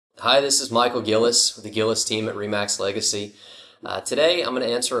Hi, this is Michael Gillis with the Gillies Team at RE/MAX Legacy. Today I'm going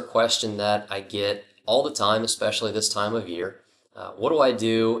to answer a question that I get all the time, especially this time of year. What do I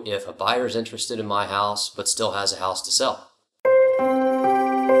do if a buyer is interested in my house but still has a house to sell?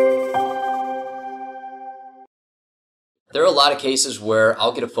 There are a lot of cases where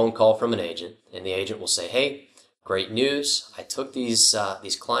I'll get a phone call from an agent, and the agent will say, "Hey, great news! I took these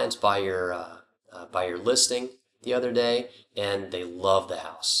clients by your listing the other day, and they love the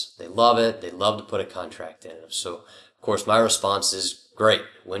house. They love it. They love to put a contract in it." So, of course, my response is, "Great.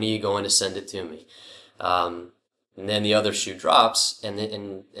 When are you going to send it to me?" And then the other shoe drops, and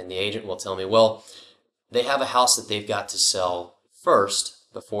the agent will tell me, "Well, they have a house that they've got to sell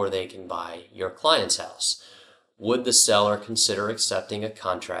first before they can buy your client's house. Would the seller consider accepting a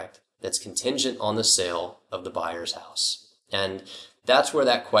contract that's contingent on the sale of the buyer's house?" And that's where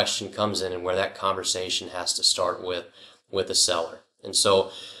that question comes in and where that conversation has to start with the seller. And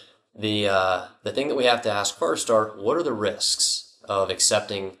so the thing that we have to ask first are, what are the risks of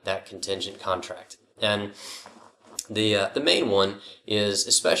accepting that contingent contract? And the main one is,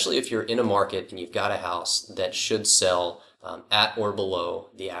 especially if you're in a market and you've got a house that should sell at or below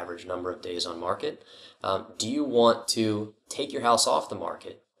the average number of days on market, do you want to take your house off the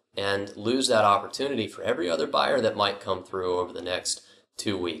market and lose that opportunity for every other buyer that might come through over the next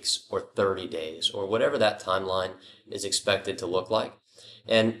 2 weeks or 30 days or whatever that timeline is expected to look like?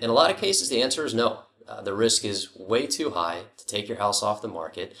 And in a lot of cases, the answer is no. The risk is way too high to take your house off the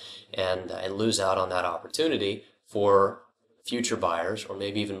market and lose out on that opportunity for future buyers or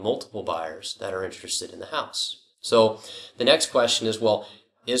maybe even multiple buyers that are interested in the house. So the next question is, well,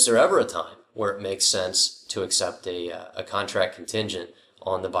 is there ever a time where it makes sense to accept a contract contingent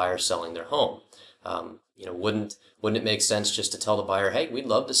on the buyer selling their home? Wouldn't it make sense just to tell the buyer, "Hey, we'd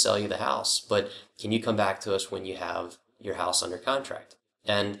love to sell you the house, but can you come back to us when you have your house under contract?"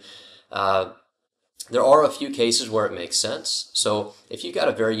 And there are a few cases where it makes sense. So if you've got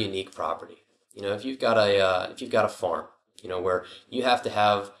a very unique property, if you've got a farm, where you have to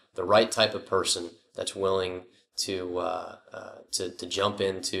have the right type of person that's willing to jump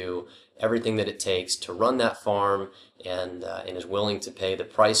into everything that it takes to run that farm and is willing to pay the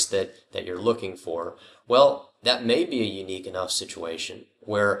price that you're looking for, well, that may be a unique enough situation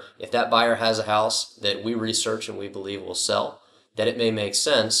where if that buyer has a house that we research and we believe will sell, that it may make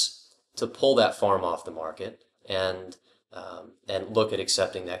sense to pull that farm off the market and look at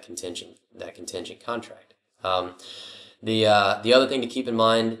accepting that contingent contract. The other thing to keep in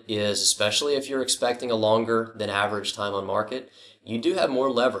mind is, especially if you're expecting a longer than average time on market, you do have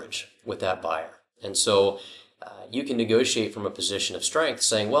more leverage with that buyer. And so you can negotiate from a position of strength,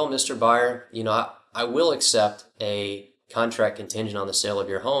 saying, "Well, Mr. Buyer, I will accept a contract contingent on the sale of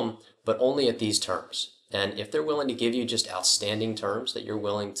your home, but only at these terms." And if they're willing to give you just outstanding terms that you're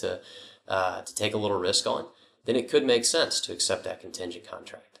willing to take a little risk on, then it could make sense to accept that contingent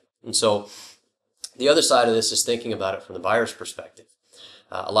contract. And so the other side of this is thinking about it from the buyer's perspective.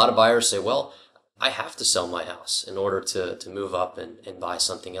 A lot of buyers say, "Well, I have to sell my house in order to move up and buy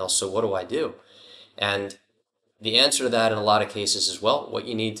something else, so what do I do?" And the answer to that in a lot of cases is, well, what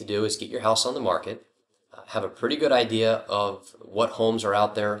you need to do is get your house on the market, have a pretty good idea of what homes are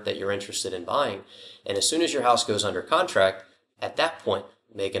out there that you're interested in buying, and as soon as your house goes under contract, at that point,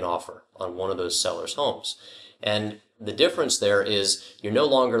 make an offer on one of those sellers' homes. And the difference there is you're no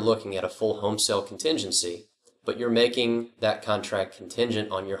longer looking at a full home sale contingency, but you're making that contract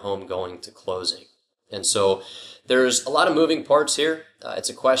contingent on your home going to closing. And so there's a lot of moving parts here. It's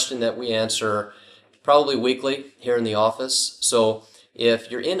a question that we answer probably weekly here in the office. So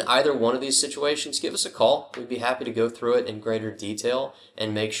if you're in either one of these situations, give us a call. We'd be happy to go through it in greater detail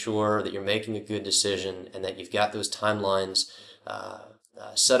and make sure that you're making a good decision and that you've got those timelines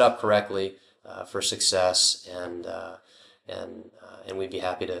set up correctly for success, and we'd be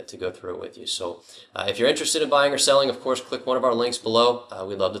happy to go through it with you. So if you're interested in buying or selling, of course, click one of our links below.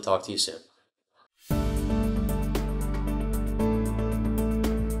 We'd love to talk to you soon.